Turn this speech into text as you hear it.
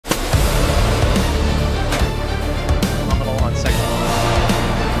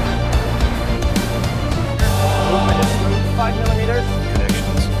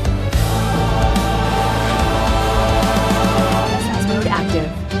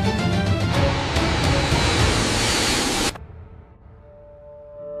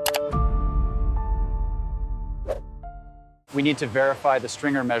We need to verify the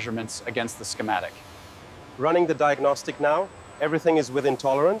stringer measurements against the schematic. Running the diagnostic now. Everything is within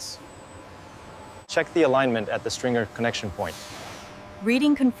tolerance. Check the alignment at the stringer connection point.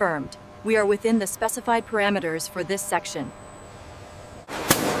 Reading confirmed. We are within the specified parameters for this section.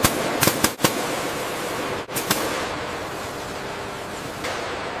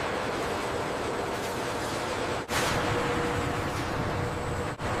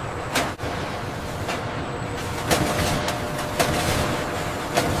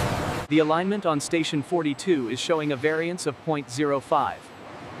 The alignment on station 42 is showing a variance of 0.05.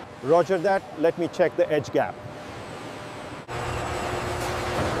 Roger that. Let me check the edge gap.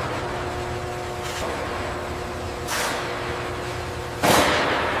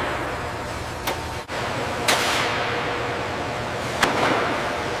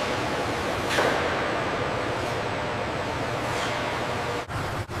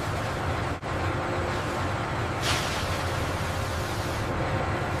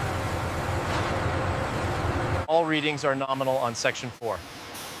 All readings are nominal on section 4.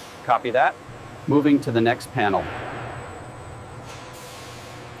 Copy that. Moving to the next panel.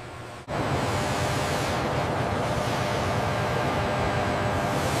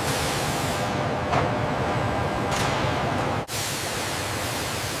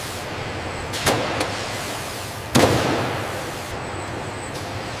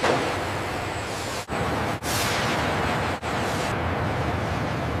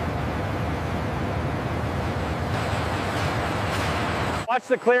 Watch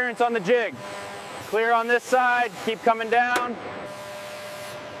the clearance on the jig. Clear on this side, keep coming down.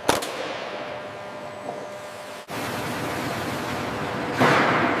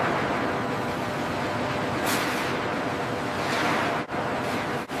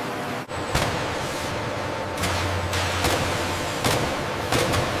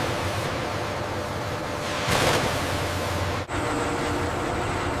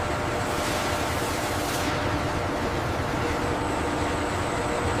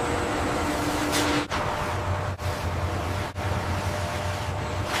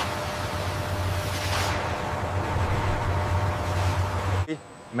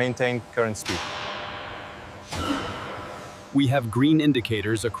 Maintain current speed. We have green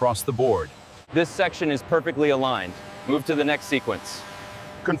indicators across the board. This section is perfectly aligned. Move to the next sequence.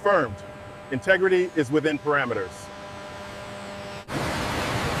 Confirmed. Integrity is within parameters.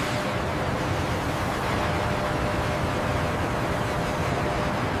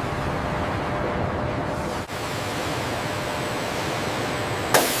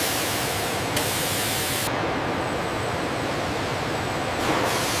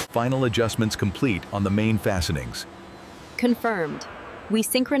 Final adjustments complete on the main fastenings. Confirmed. We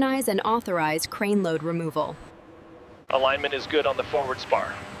synchronize and authorize crane load removal. Alignment is good on the forward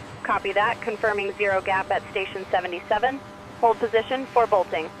spar. Copy that. Confirming zero gap at station 77. Hold position for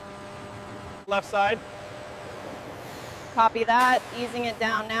bolting. Left side. Copy that. Easing it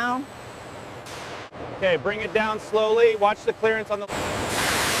down now. Okay, bring it down slowly. Watch the clearance on the...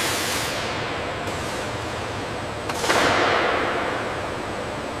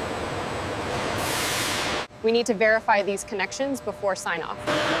 We need to verify these connections before sign-off.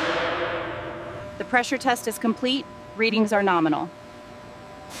 The pressure test is complete. Readings are nominal.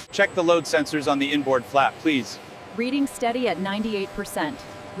 Check the load sensors on the inboard flap, please. Reading steady at 98%.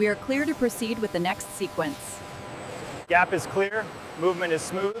 We are clear to proceed with the next sequence. Gap is clear. Movement is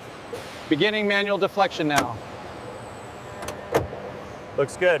smooth. Beginning manual deflection now.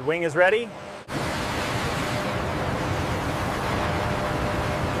 Looks good. Wing is ready.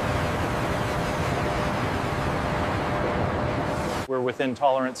 We're within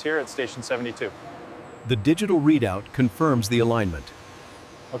tolerance here at station 72. The digital readout confirms the alignment.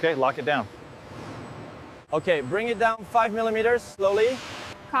 Okay, lock it down. Okay, bring it down 5 millimeters slowly.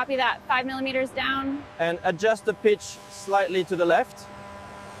 Copy that. 5 millimeters down. And adjust the pitch slightly to the left.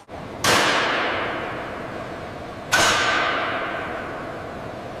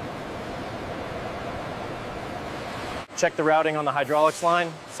 Check the routing on the hydraulics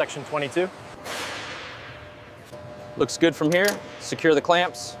line, section 22. Looks good from here. Secure the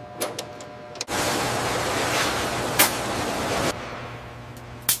clamps.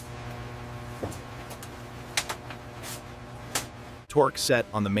 Torque set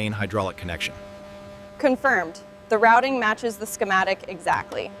on the main hydraulic connection. Confirmed. The routing matches the schematic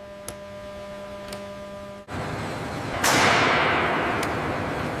exactly.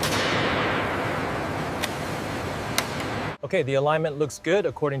 Okay, the alignment looks good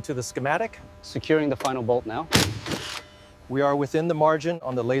according to the schematic. Securing the final bolt now. We are within the margin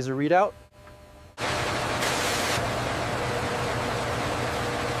on the laser readout.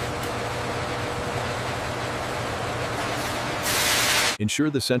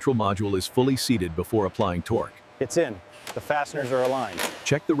 Ensure the central module is fully seated before applying torque. It's in. The fasteners are aligned.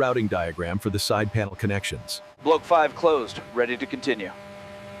 Check the routing diagram for the side panel connections. Block 5 closed, ready to continue.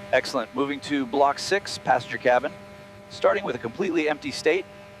 Excellent. Moving to Block 6, passenger cabin. Starting with a completely empty state.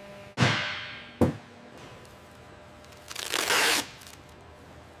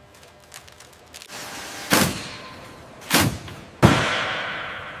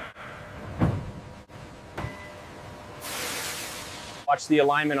 Watch the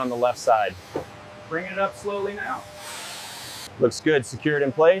alignment on the left side. Bring it up slowly now. Looks good. Secured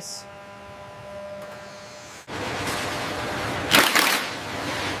in place.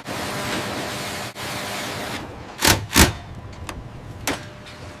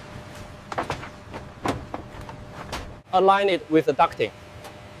 Align it with the ducting.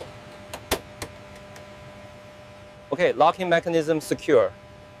 Okay, locking mechanism secure.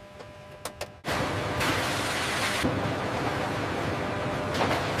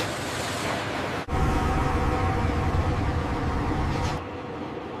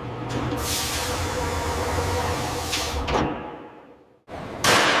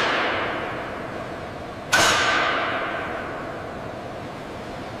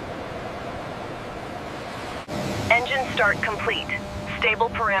 Engine start complete. Stable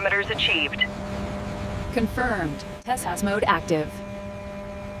parameters achieved. Confirmed. Test mode active.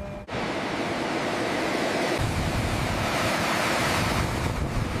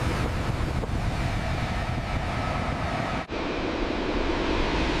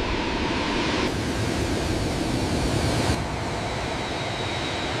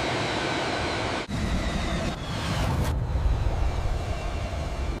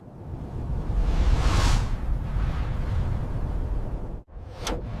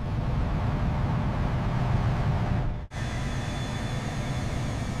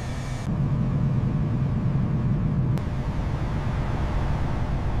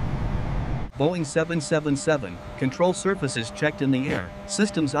 Boeing 777, control surfaces checked in the air,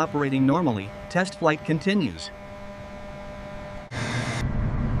 systems operating normally, test flight continues.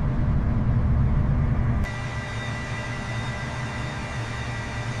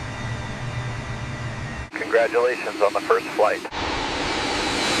 Congratulations on the first flight.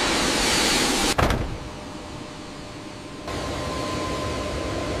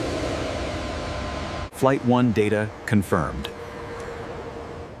 Flight 1 data confirmed.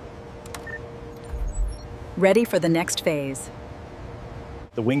 Ready for the next phase.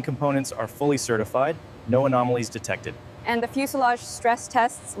 The wing components are fully certified. No anomalies detected. And the fuselage stress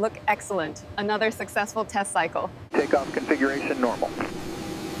tests look excellent. Another successful test cycle. Takeoff configuration normal.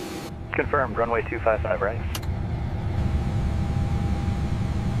 Confirmed, runway 255, right?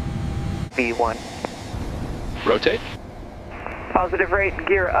 B1. Rotate. Positive rate,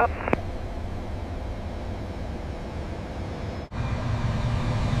 gear up.